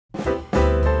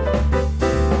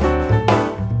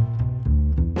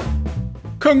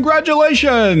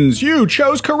Congratulations! You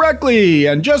chose correctly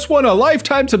and just won a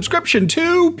lifetime subscription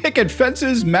to Picket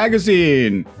FENCES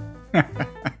magazine.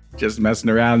 Just messing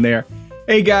around there.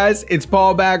 Hey guys, it's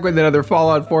Paul back with another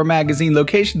Fallout 4 magazine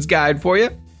locations guide for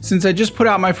you. Since I just put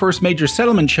out my first major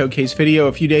settlement showcase video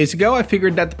a few days ago, I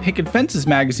figured that the Picket FENCES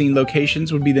magazine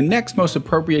locations would be the next most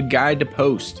appropriate guide to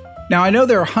post. Now I know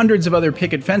there are hundreds of other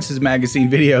Picket FENCES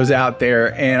magazine videos out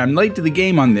there, and I'm late to the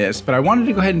game on this, but I wanted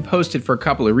to go ahead and post it for a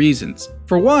couple of reasons.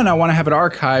 For one, I want to have it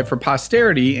archived for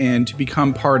posterity and to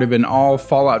become part of an all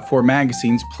Fallout 4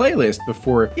 magazines playlist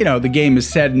before, the game is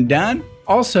said and done.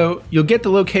 Also, you'll get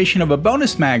the location of a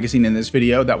bonus magazine in this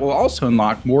video that will also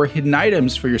unlock more hidden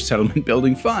items for your settlement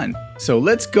building fun. So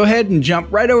let's go ahead and jump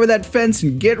right over that fence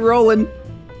and get rolling.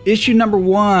 Issue number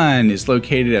 1 is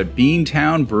located at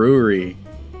Beantown Brewery.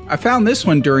 I found this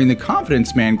one during the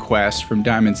Confidence Man quest from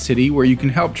Diamond City, where you can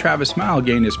help Travis Mile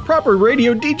gain his proper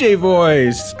radio DJ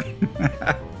voice.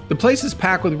 The place is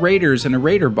packed with raiders and a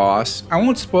raider boss. I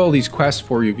won't spoil these quests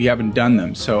for you if you haven't done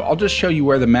them, so I'll just show you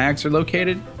where the mags are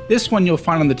located. This one you'll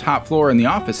find on the top floor in the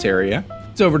office area.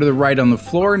 It's over to the right on the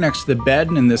floor next to the bed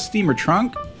and in the steamer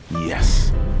trunk.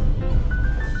 Yes.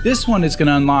 This one is going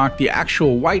to unlock the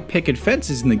actual white picket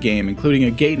fences in the game, including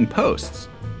a gate and posts.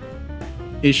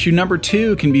 Issue number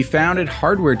 2 can be found at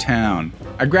Hardware Town.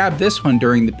 I grabbed this one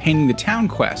during the Painting the Town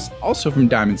quest, also from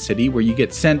Diamond City, where you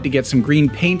get sent to get some green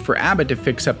paint for Abbott to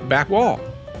fix up the back wall.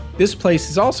 This place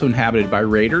is also inhabited by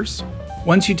raiders.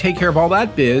 Once you take care of all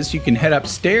that biz, you can head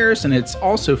upstairs, and it's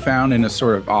also found in a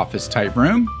sort of office type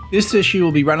room. This issue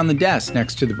will be right on the desk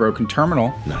next to the broken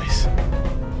terminal. Nice.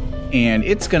 And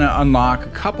it's going to unlock a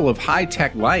couple of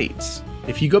high-tech lights.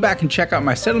 If you go back and check out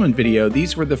my settlement video,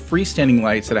 these were the freestanding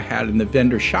lights that I had in the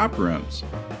vendor shop rooms.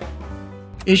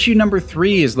 Issue number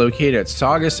 3 is located at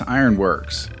Saugus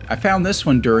Ironworks. I found this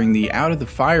one during the Out of the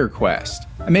Fire quest.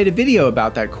 I made a video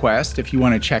about that quest if you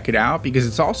want to check it out, because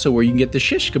it's also where you can get the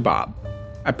shish kebab.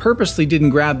 I purposely didn't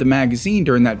grab the magazine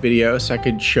during that video so I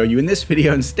could show you in this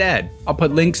video instead. I'll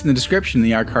put links in the description in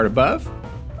the iCard above.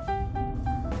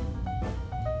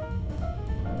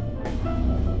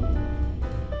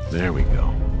 There we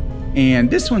go.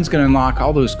 And this one's going to unlock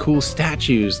all those cool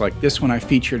statues like this one I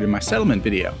featured in my settlement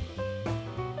video.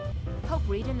 Hope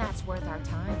reading that's worth our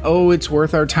time. Oh, it's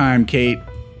worth our time, Kate.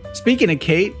 Speaking of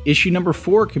Kate, issue number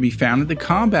 4 can be found at the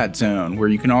Combat Zone, where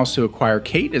you can also acquire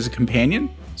Kate as a companion.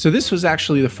 So this was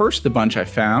actually the first of the bunch I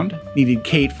found. Needed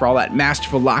Kate for all that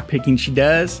masterful lockpicking she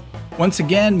does. Once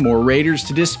again, more raiders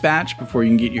to dispatch before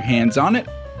you can get your hands on it.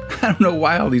 I don't know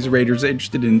why all these raiders are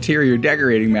interested in interior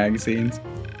decorating magazines.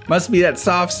 Must be that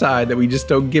soft side that we just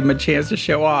don't give them a chance to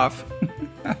show off.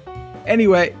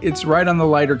 Anyway, it's right on the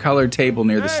lighter colored table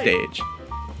near the stage.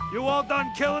 You all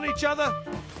done killing each other?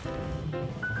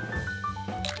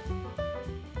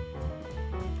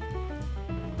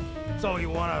 So you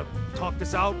wanna talk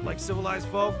this out like civilized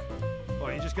folk?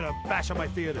 Or are you just gonna bash on my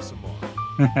theater some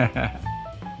more?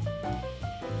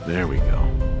 There we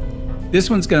go. This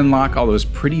one's gonna unlock all those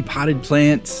pretty potted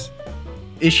plants.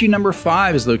 Issue number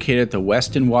 5 is located at the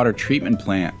Weston Water Treatment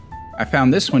Plant. I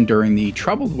found this one during the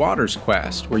Troubled Waters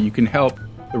quest, where you can help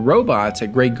the robots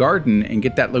at Grey Garden and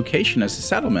get that location as a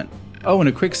settlement. Oh, and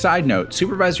a quick side note,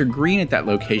 Supervisor Green at that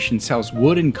location sells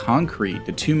wood and concrete,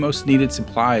 the 2 most needed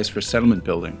supplies for settlement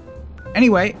building.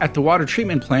 Anyway, at the water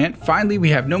treatment plant, finally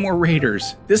we have no more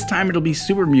raiders. This time it'll be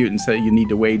super mutants that you need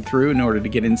to wade through in order to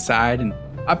get inside and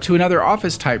up to another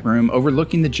office type room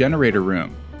overlooking the generator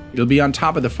room. It'll be on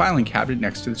top of the filing cabinet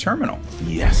next to the terminal.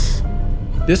 Yes.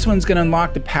 This one's going to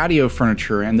unlock the patio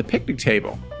furniture and the picnic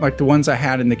table, like the ones I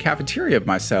had in the cafeteria of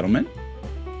my settlement.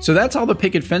 So that's all the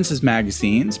Picket FENCES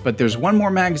magazines, but there's one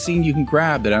more magazine you can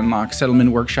grab that unlocks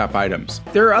settlement workshop items.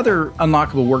 There are other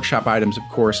unlockable workshop items, of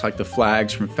course, like the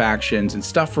flags from factions and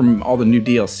stuff from all the new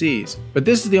DLCs, but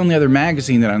this is the only other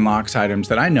magazine that unlocks items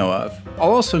that I know of.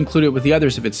 I'll also include it with the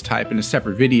others of its type in a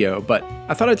separate video, but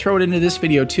I thought I'd throw it into this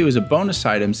video too as a bonus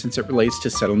item since it relates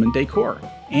to settlement decor.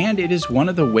 And it is one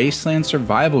of the Wasteland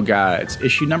Survival Guides,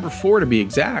 issue number 4 to be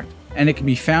exact, and it can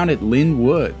be found at Lynn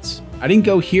Woods. I didn't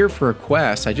go here for a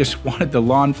quest, I just wanted the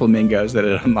lawn flamingos that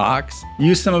it unlocks.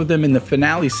 Use some of them in the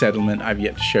finale settlement I've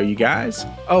yet to show you guys.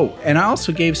 Oh, and I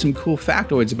also gave some cool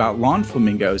factoids about lawn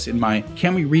flamingos in my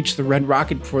Can We Reach the Red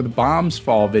Rocket Before the Bombs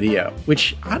Fall video,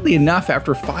 which oddly enough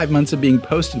after 5 months of being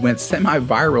posted went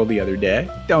semi-viral the other day.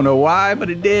 Don't know why, but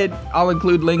it did. I'll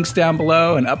include links down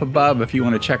below and up above if you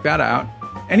want to check that out.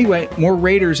 Anyway, more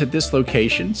raiders at this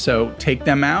location, so take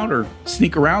them out or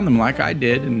sneak around them like I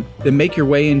did and then make your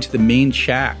way into the main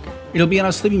shack. It'll be on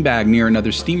a sleeping bag near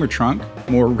another steamer trunk.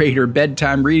 More raider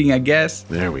bedtime reading, I guess.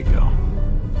 There we go.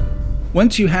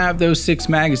 Once you have those 6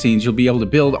 magazines, you'll be able to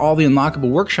build all the unlockable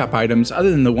workshop items other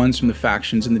than the ones from the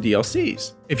factions and the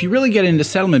DLCs. If you really get into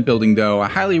settlement building though, I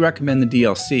highly recommend the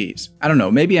DLCs. I don't know,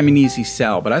 maybe I'm an easy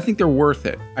sell, but I think they're worth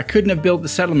it. I couldn't have built the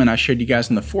settlement I showed you guys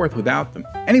in the 4th without them.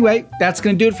 Anyway, that's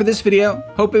gonna do it for this video.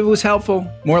 Hope it was helpful.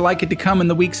 More like it to come in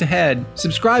the weeks ahead.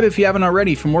 Subscribe if you haven't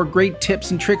already for more great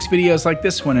tips and tricks videos like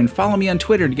this one, and follow me on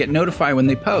Twitter to get notified when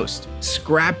they post.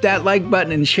 Scrap that like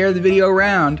button and share the video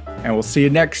around, and we'll see you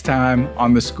next time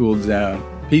on the Skooled Zone.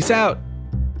 Peace out.